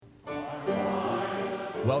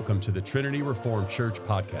Welcome to the Trinity Reformed Church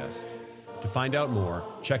podcast. To find out more,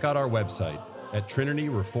 check out our website at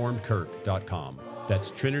trinityreformedkirk.com.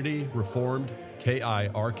 That's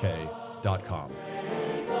trinityreformedkirk.com.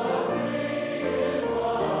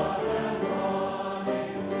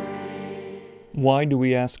 Why do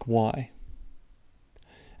we ask why?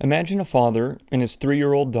 Imagine a father and his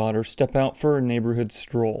 3-year-old daughter step out for a neighborhood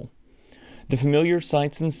stroll. The familiar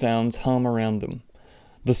sights and sounds hum around them.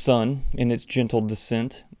 The sun, in its gentle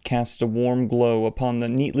descent, casts a warm glow upon the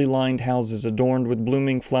neatly lined houses adorned with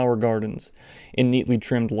blooming flower gardens and neatly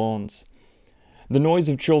trimmed lawns. The noise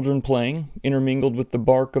of children playing, intermingled with the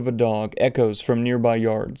bark of a dog, echoes from nearby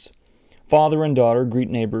yards. Father and daughter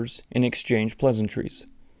greet neighbors and exchange pleasantries.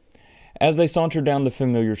 As they saunter down the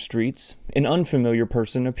familiar streets, an unfamiliar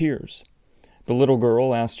person appears. The little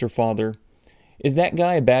girl asks her father, "Is that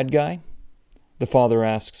guy a bad guy?" The father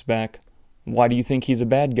asks back, "Why do you think he's a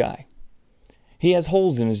bad guy?" "He has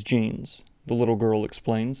holes in his jeans," the little girl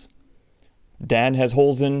explains. "Dad has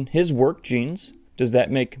holes in his work jeans. Does that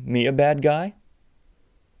make me a bad guy?"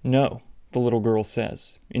 "No," the little girl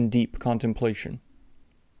says, in deep contemplation.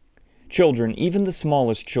 Children, even the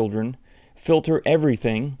smallest children, filter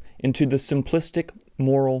everything into the simplistic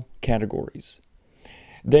moral categories.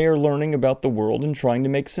 They are learning about the world and trying to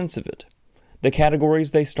make sense of it. The categories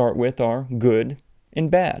they start with are good and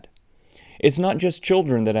bad. It's not just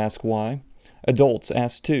children that ask why. Adults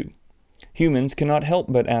ask too. Humans cannot help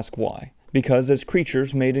but ask why, because as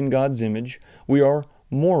creatures made in God's image, we are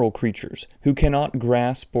moral creatures who cannot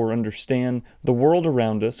grasp or understand the world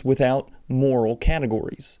around us without moral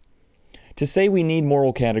categories. To say we need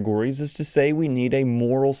moral categories is to say we need a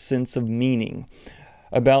moral sense of meaning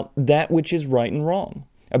about that which is right and wrong,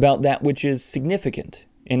 about that which is significant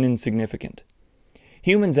and insignificant.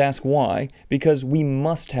 Humans ask why because we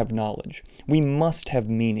must have knowledge, we must have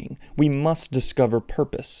meaning, we must discover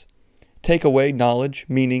purpose. Take away knowledge,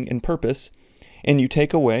 meaning, and purpose, and you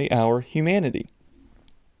take away our humanity.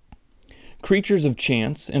 Creatures of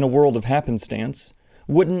chance in a world of happenstance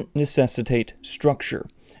wouldn't necessitate structure,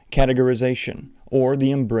 categorization, or the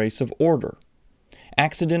embrace of order.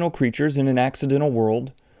 Accidental creatures in an accidental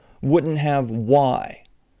world wouldn't have why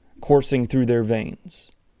coursing through their veins.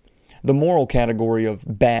 The moral category of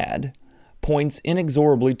bad points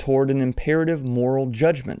inexorably toward an imperative moral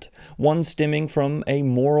judgment, one stemming from a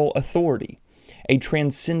moral authority, a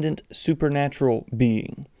transcendent supernatural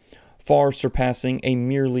being, far surpassing a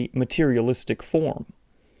merely materialistic form.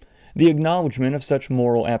 The acknowledgement of such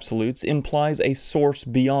moral absolutes implies a source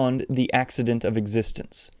beyond the accident of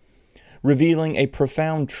existence, revealing a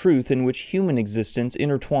profound truth in which human existence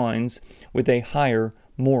intertwines with a higher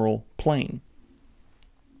moral plane.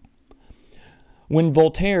 When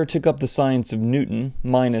Voltaire took up the science of Newton,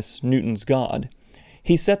 minus Newton's God,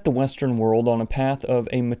 he set the Western world on a path of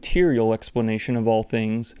a material explanation of all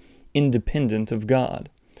things, independent of God.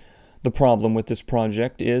 The problem with this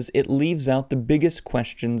project is it leaves out the biggest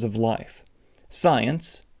questions of life.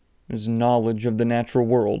 Science, as knowledge of the natural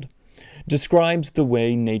world, describes the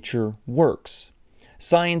way nature works.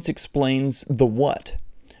 Science explains the what,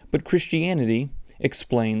 but Christianity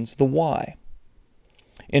explains the why.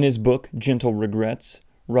 In his book, Gentle Regrets,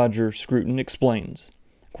 Roger Scruton explains,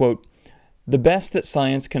 quote, "The best that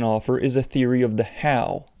science can offer is a theory of the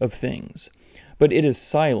how of things, but it is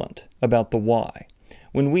silent about the why.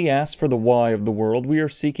 When we ask for the why of the world, we are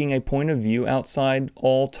seeking a point of view outside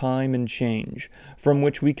all time and change, from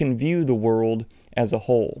which we can view the world as a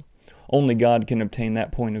whole. Only God can obtain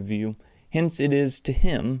that point of view. Hence it is to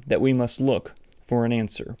Him that we must look for an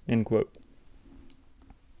answer." End quote.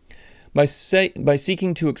 By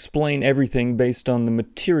seeking to explain everything based on the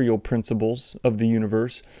material principles of the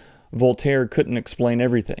universe, Voltaire couldn't explain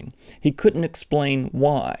everything. He couldn't explain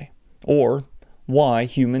why, or why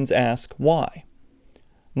humans ask why.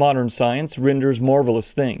 Modern science renders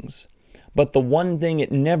marvelous things, but the one thing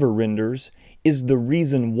it never renders is the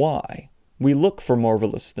reason why we look for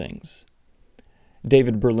marvelous things.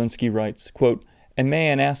 David Berlinski writes, quote, "A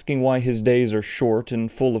man asking why his days are short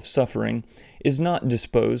and full of suffering is not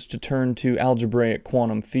disposed to turn to algebraic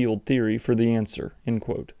quantum field theory for the answer." End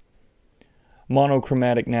quote.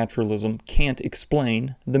 Monochromatic naturalism can't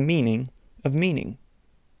explain the meaning of meaning.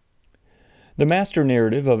 The master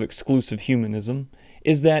narrative of exclusive humanism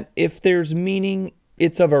is that if there's meaning,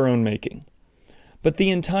 it's of our own making. But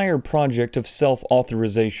the entire project of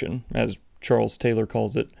self-authorization, as Charles Taylor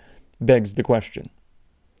calls it, begs the question.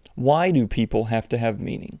 Why do people have to have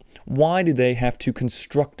meaning? Why do they have to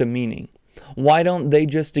construct a meaning? Why don't they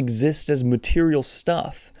just exist as material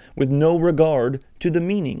stuff with no regard to the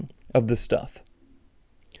meaning of the stuff?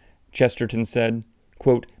 Chesterton said,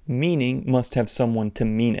 quote, meaning must have someone to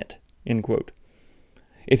mean it, end quote.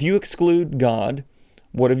 If you exclude God,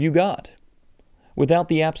 what have you got? Without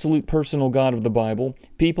the absolute personal God of the Bible,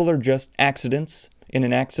 people are just accidents in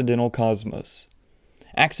an accidental cosmos.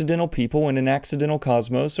 Accidental people in an accidental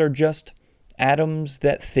cosmos are just atoms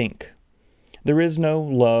that think. There is no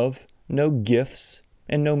love, no gifts,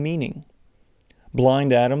 and no meaning.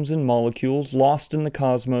 Blind atoms and molecules lost in the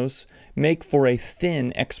cosmos make for a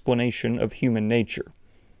thin explanation of human nature.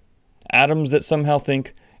 Atoms that somehow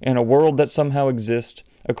think and a world that somehow exists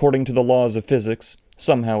according to the laws of physics,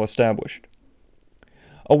 somehow established.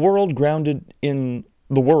 A world grounded in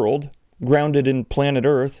the world, grounded in planet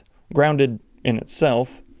Earth, grounded in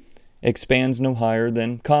itself, expands no higher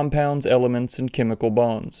than compounds, elements, and chemical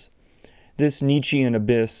bonds. This Nietzschean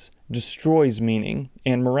abyss destroys meaning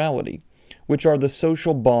and morality, which are the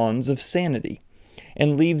social bonds of sanity,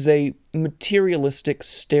 and leaves a materialistic,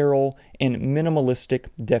 sterile, and minimalistic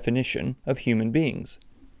definition of human beings.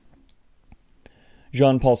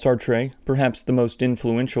 Jean-Paul Sartre, perhaps the most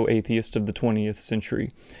influential atheist of the 20th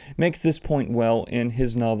century, makes this point well in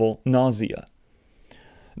his novel Nausea.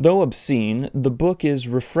 Though obscene, the book is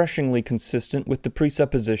refreshingly consistent with the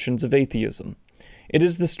presuppositions of atheism. It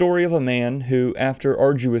is the story of a man who, after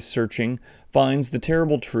arduous searching, finds the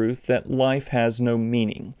terrible truth that life has no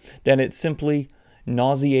meaning, that it's simply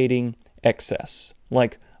nauseating excess,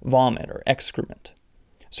 like vomit or excrement.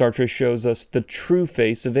 Sartre shows us the true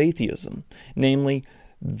face of atheism, namely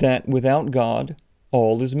that without God,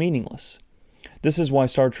 all is meaningless. This is why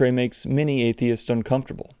Sartre makes many atheists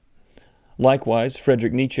uncomfortable. Likewise,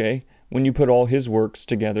 Friedrich Nietzsche, when you put all his works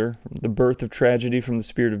together, The Birth of Tragedy from the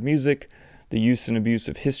Spirit of Music, The Use and Abuse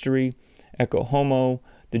of History, Ecce Homo,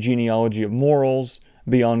 The Genealogy of Morals,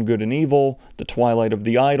 Beyond Good and Evil, The Twilight of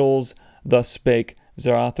the Idols, Thus Spake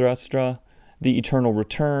Zarathustra, The Eternal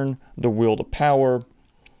Return, The Will to Power.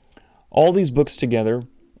 All these books together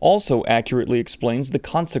also accurately explains the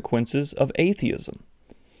consequences of atheism.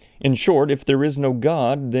 In short, if there is no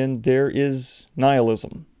God, then there is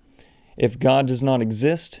nihilism. If God does not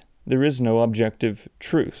exist, there is no objective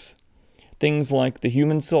truth. Things like the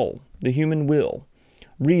human soul, the human will,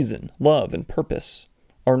 reason, love, and purpose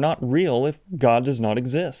are not real if God does not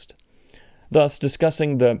exist. Thus,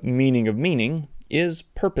 discussing the meaning of meaning is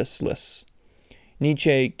purposeless.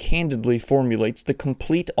 Nietzsche candidly formulates the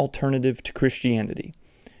complete alternative to Christianity,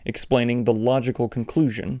 explaining the logical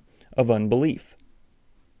conclusion of unbelief.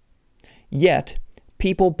 Yet,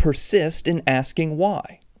 people persist in asking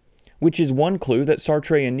why, which is one clue that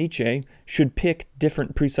Sartre and Nietzsche should pick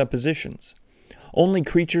different presuppositions. Only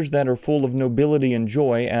creatures that are full of nobility and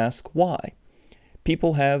joy ask why.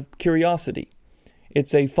 People have curiosity.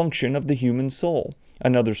 It's a function of the human soul,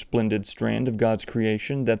 another splendid strand of God's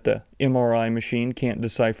creation that the MRI machine can't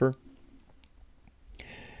decipher.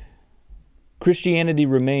 Christianity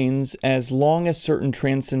remains as long as certain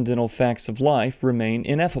transcendental facts of life remain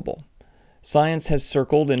ineffable. Science has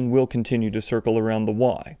circled and will continue to circle around the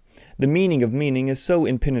why. The meaning of meaning is so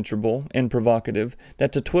impenetrable and provocative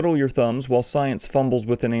that to twiddle your thumbs while science fumbles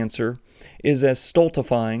with an answer is as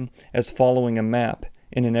stultifying as following a map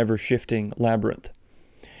in an ever-shifting labyrinth.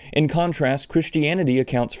 In contrast, Christianity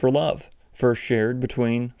accounts for love, first shared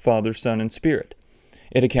between Father, Son, and Spirit.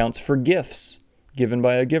 It accounts for gifts given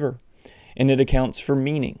by a giver, and it accounts for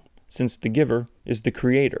meaning, since the giver is the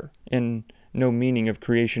creator, and no meaning of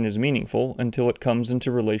creation is meaningful until it comes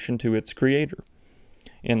into relation to its creator.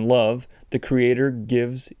 In love, the creator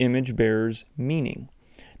gives image bearers meaning.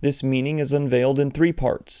 This meaning is unveiled in three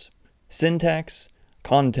parts: syntax,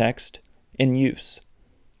 context, and use.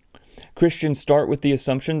 Christians start with the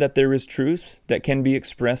assumption that there is truth that can be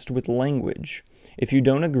expressed with language. If you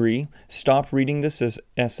don't agree, stop reading this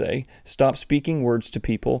essay, stop speaking words to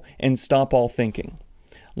people, and stop all thinking.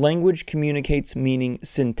 Language communicates meaning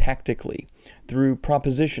syntactically, through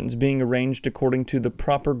propositions being arranged according to the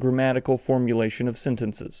proper grammatical formulation of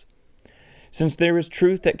sentences. Since there is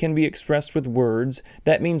truth that can be expressed with words,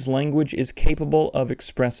 that means language is capable of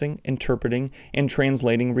expressing, interpreting, and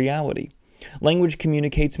translating reality. Language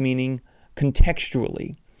communicates meaning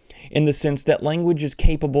contextually, in the sense that language is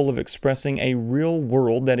capable of expressing a real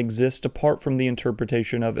world that exists apart from the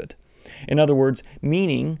interpretation of it. In other words,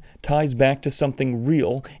 meaning ties back to something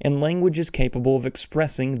real, and language is capable of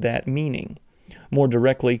expressing that meaning. More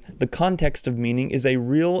directly, the context of meaning is a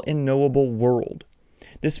real and knowable world.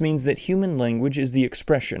 This means that human language is the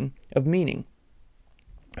expression of meaning.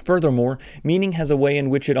 Furthermore, meaning has a way in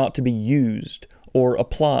which it ought to be used or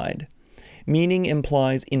applied. Meaning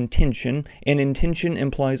implies intention, and intention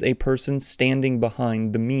implies a person standing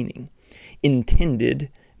behind the meaning. Intended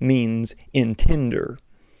means intender.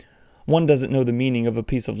 One doesn't know the meaning of a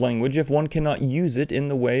piece of language if one cannot use it in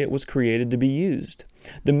the way it was created to be used.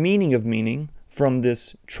 The meaning of meaning, from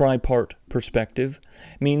this tripart perspective,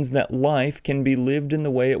 means that life can be lived in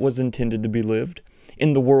the way it was intended to be lived,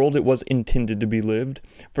 in the world it was intended to be lived,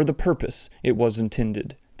 for the purpose it was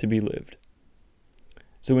intended to be lived.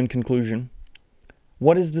 So in conclusion,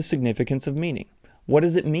 what is the significance of meaning? What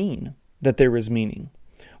does it mean that there is meaning?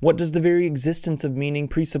 What does the very existence of meaning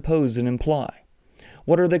presuppose and imply?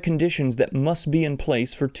 What are the conditions that must be in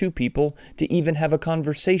place for two people to even have a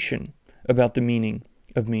conversation about the meaning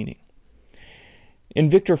of meaning? In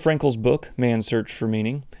Viktor Frankl's book, Man's Search for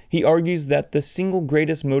Meaning, he argues that the single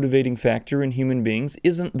greatest motivating factor in human beings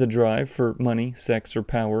isn't the drive for money, sex, or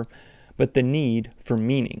power, but the need for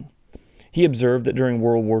meaning. He observed that during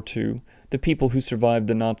World War II, the people who survived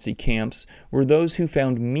the Nazi camps were those who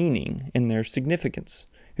found meaning in their significance,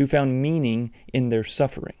 who found meaning in their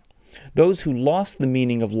suffering. Those who lost the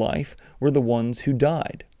meaning of life were the ones who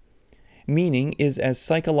died. Meaning is as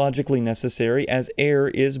psychologically necessary as air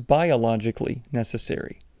is biologically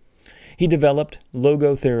necessary. He developed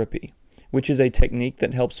logotherapy, which is a technique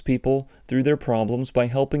that helps people through their problems by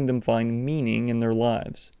helping them find meaning in their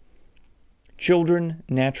lives. Children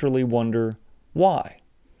naturally wonder, why?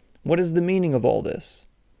 What is the meaning of all this?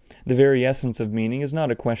 The very essence of meaning is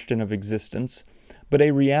not a question of existence, but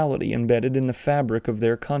a reality embedded in the fabric of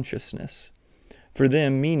their consciousness. For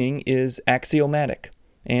them, meaning is axiomatic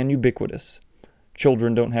and ubiquitous.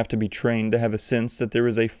 Children don't have to be trained to have a sense that there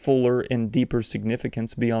is a fuller and deeper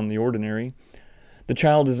significance beyond the ordinary. The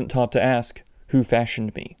child isn't taught to ask, "Who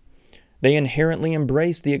fashioned me?" They inherently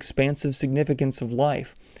embrace the expansive significance of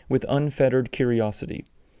life with unfettered curiosity.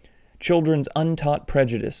 Children's untaught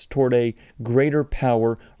prejudice toward a greater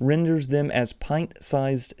power renders them as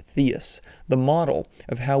pint-sized theists, the model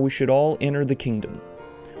of how we should all enter the kingdom,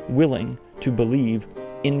 willing to believe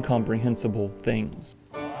incomprehensible things.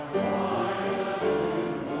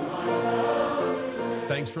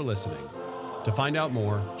 Thanks for listening. To find out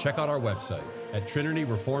more, check out our website at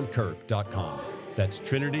trinityreformedkirk.com. That's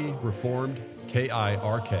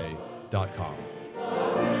trinityreformedkirk.com.